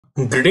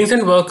Greetings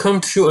and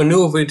welcome to a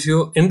new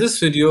video. In this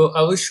video,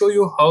 I will show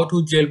you how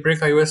to jailbreak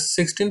iOS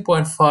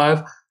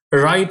 16.5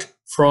 right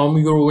from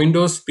your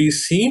Windows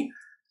PC.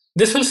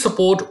 This will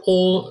support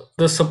all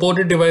the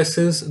supported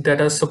devices that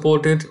are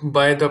supported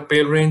by the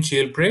Palera1n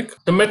Jailbreak.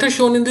 The method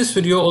shown in this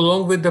video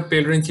along with the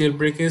Palera1n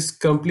Jailbreak is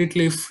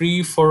completely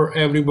free for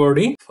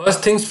everybody.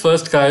 First things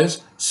first,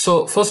 guys.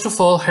 So first of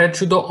all, head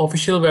to the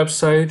official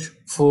website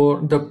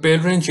for the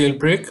Palera1n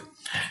Jailbreak.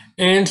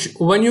 And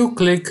when you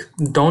click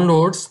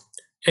downloads,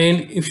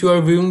 and if you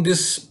are viewing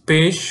this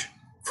page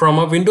from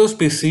a Windows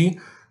PC,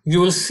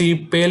 you will see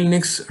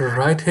Palen1x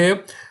right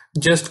here.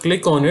 Just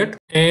click on it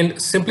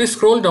and simply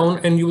scroll down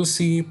and you will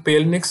see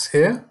Palen1x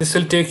here. This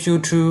will take you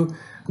to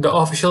the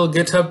official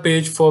GitHub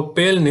page for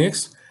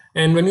Palen1x.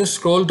 And when you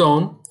scroll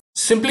down,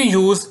 simply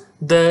use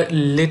the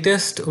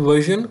latest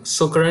version.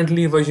 So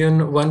currently version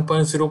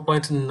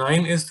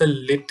 1.0.9 is the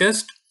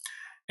latest,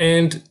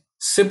 and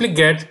simply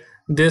get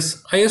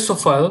this ISO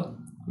file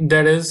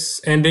that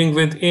is ending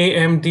with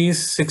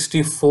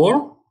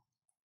AMD64,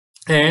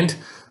 and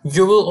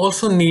you will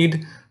also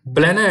need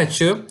burhanrana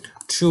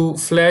to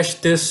flash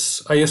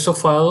this ISO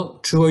file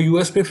to a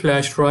USB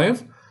flash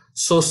drive.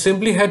 So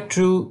simply head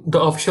to the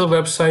official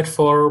website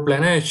for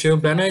burhanrana.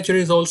 Burhanrana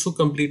is also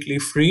completely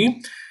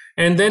free,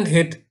 and then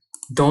hit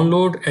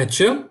download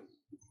etcher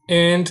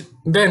and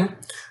then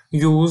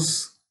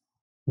use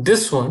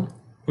this one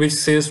which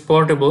says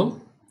portable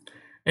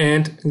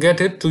and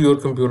get it to your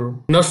computer.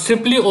 Now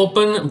simply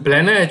open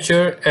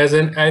burhanrana as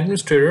an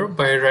administrator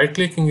by right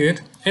clicking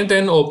it and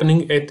then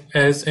opening it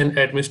as an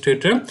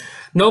administrator.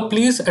 Now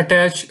please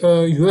attach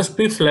a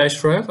USB flash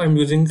drive. I'm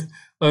using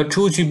a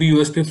 2 GB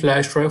USB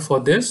flash drive for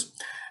this.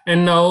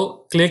 And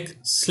now click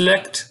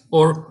select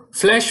or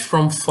flash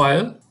from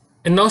file.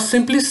 And now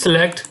simply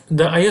select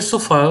the ISO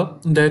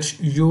file that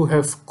you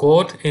have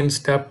got in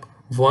step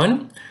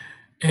 1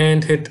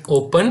 and hit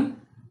open.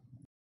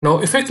 Now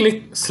if I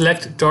click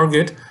select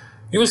target,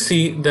 you will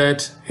see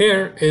that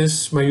here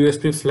is my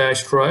USB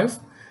flash drive.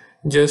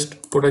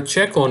 Just put a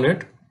check on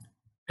it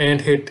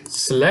and hit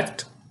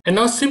select, and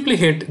now simply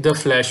hit the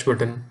flash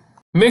button.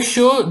 Make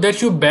sure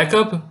that you back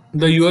up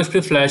the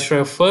USB flash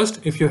drive first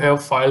if you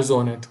have files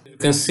on it. You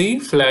can see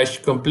flash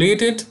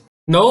completed.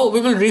 Now we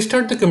will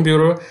restart the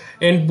computer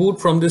and boot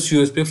from this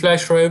USB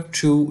flash drive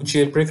to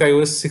jailbreak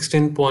iOS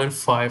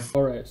 16.5.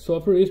 Alright, so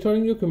after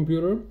restarting your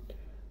computer,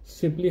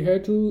 simply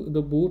head to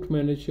the boot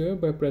manager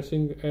by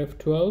pressing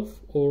F12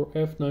 or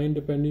F9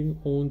 depending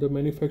on the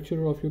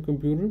manufacturer of your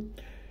computer,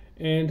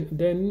 and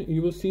then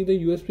you will see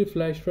the USB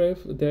flash drive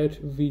that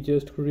we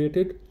just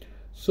created.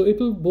 So it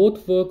will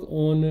both work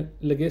on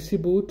legacy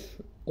boot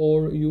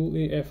or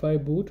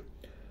UEFI boot.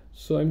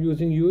 So I'm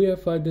using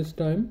UEFI this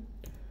time.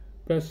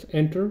 Press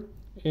enter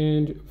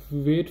and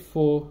wait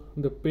for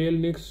the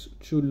Palen1x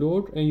to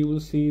load and you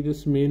will see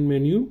this main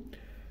menu.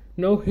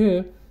 Now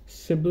here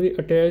simply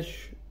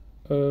attach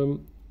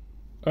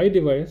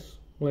iDevice,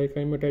 like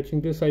I'm attaching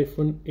this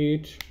iPhone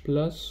 8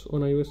 Plus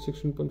on iOS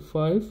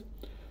 16.5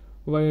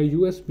 via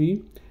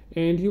USB,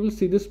 and you will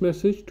see this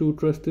message to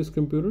trust this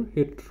computer.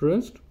 Hit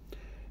trust,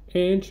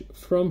 and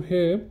from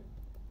here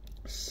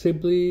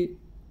simply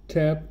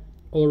tap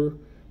or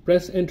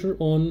press enter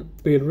on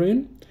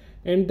Palera1n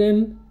and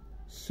then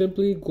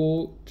simply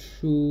go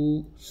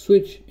to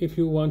switch if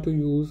you want to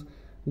use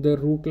the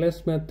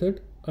rootless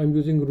method. I'm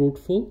using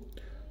rootful,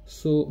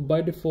 so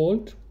by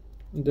default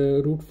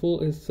the rootful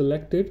is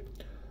selected.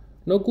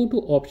 Now go to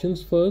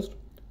options first,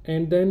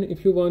 and then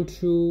if you want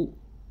to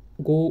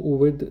go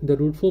with the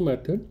rootful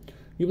method,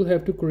 you will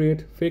have to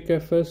create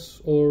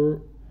fakefs,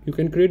 or you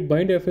can create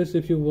bindfs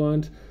if you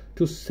want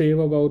to save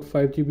about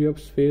 5 GB of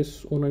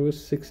space on iOS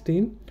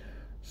 16.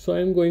 So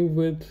I'm going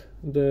with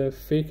the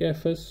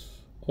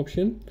fakefs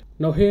option.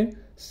 Now here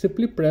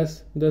simply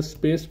press the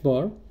space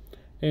bar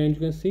and you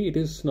can see it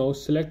is now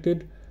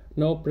selected.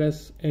 Now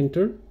press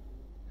enter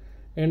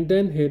and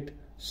then hit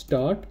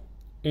start,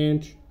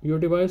 and your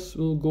device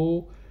will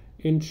go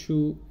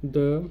into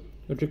the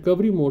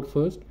recovery mode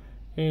first,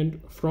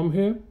 and from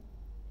here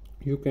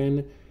you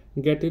can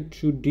get it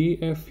to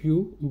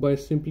DFU by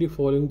simply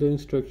following the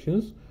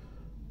instructions.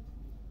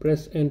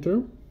 Press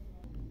enter,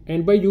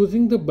 and by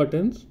using the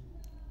buttons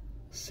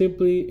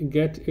simply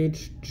get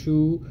it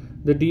to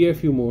the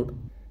DFU mode,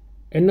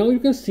 and now you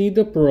can see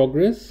the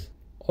progress.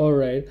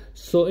 Alright,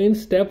 so in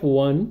step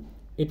 1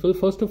 it will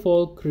first of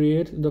all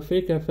create the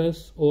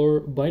fakefs or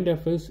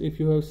bindfs if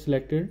you have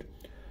selected.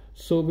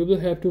 So we will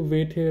have to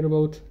wait here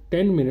about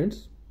 10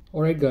 minutes.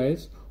 Alright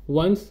guys,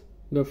 once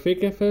the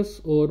fakefs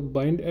or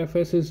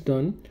bindfs is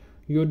done,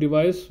 your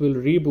device will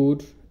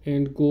reboot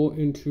and go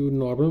into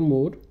normal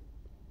mode,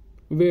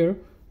 where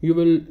you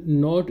will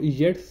not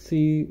yet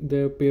see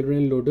the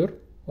Palera1n loader.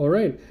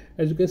 Alright,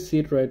 as you can see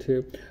it right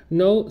here.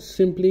 Now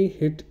simply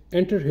hit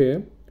enter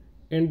here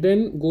and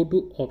then go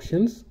to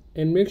options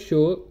and make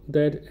sure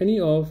that any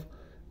of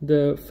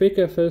the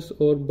fakefs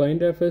or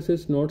bindfs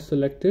is not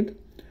selected.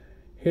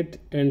 Hit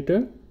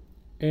enter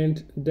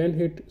and then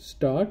hit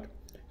start,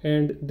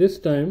 and this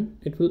time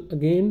it will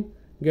again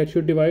get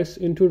your device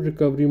into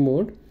recovery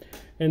mode,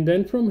 and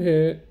then from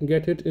here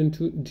get it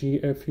into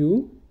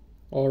GFU.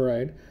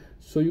 Alright,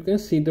 so you can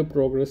see the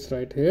progress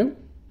right here.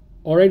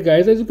 Alright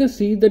guys, as you can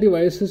see, the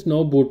device is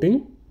now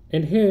booting,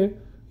 and here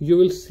you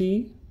will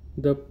see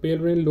the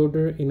Palera1n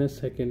loader in a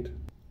second.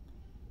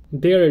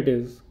 There it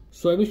is.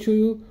 So I will show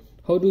you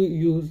how to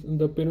use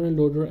the Palera1n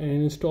loader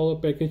and install a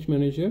package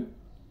manager.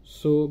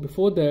 So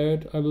before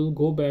that, I will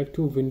go back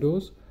to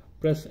Windows,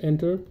 press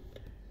enter,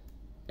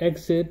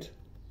 exit,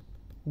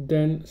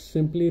 then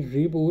simply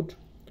reboot,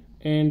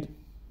 and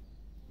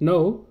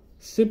now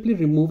simply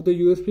remove the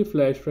USB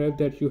flash drive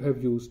that you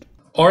have used.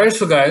 Alright,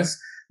 so guys,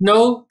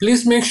 now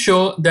please make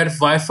sure that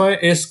Wi-Fi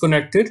is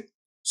connected.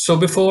 So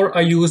before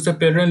I use the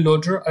Palera1n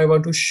loader, I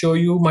want to show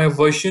you my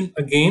version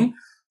again.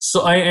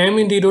 So I am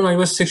indeed on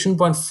iOS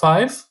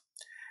 16.5,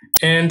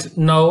 and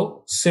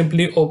now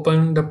simply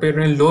open the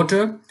Palera1n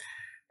loader,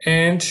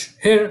 and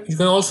here you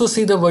can also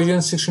see the version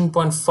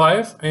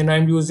 16.5, and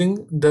I'm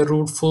using the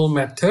rootful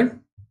method.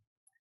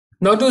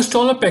 Now to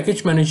install a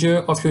package manager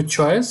of your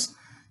choice,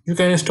 you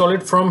can install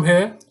it from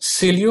here,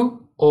 Celio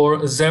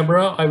or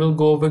Zebra. I will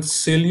go with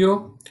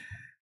Celio.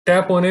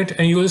 Tap on it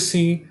and you will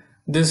see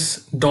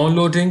this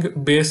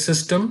downloading base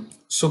system.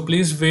 So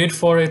please wait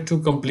for it to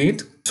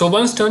complete. So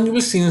once done, you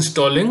will see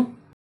installing.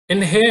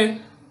 In here,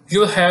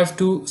 you'll have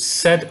to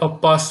set a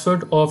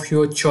password of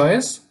your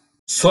choice.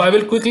 So I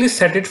will quickly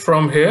set it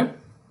from here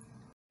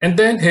and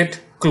then hit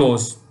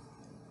close.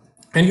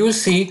 And you will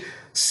see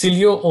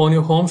Celio on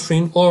your home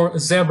screen, or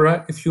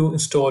Zebra if you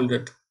installed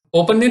it.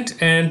 Open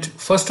it, and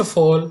first of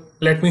all,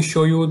 let me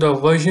show you the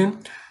version.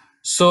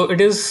 So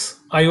it is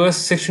iOS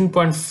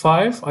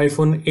 16.5,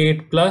 iPhone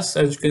 8 Plus,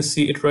 as you can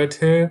see it right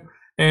here,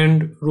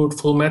 and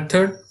rootful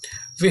method.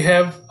 We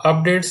have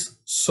updates,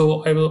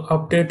 so I will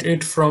update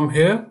it from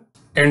here,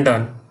 and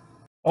done.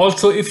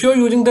 Also, if you're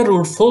using the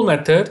rootful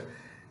method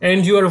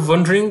and you are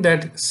wondering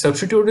that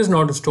substitute is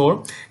not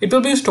installed, it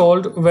will be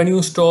installed when you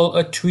install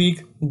a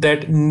tweak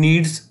that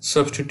needs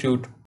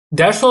substitute.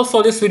 That's all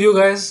for this video,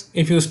 guys.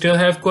 If you still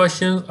have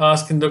questions,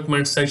 ask in the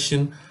comment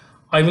section.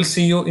 I will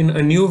see you in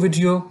a new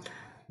video.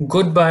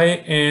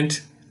 Goodbye and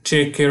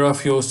take care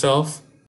of yourself.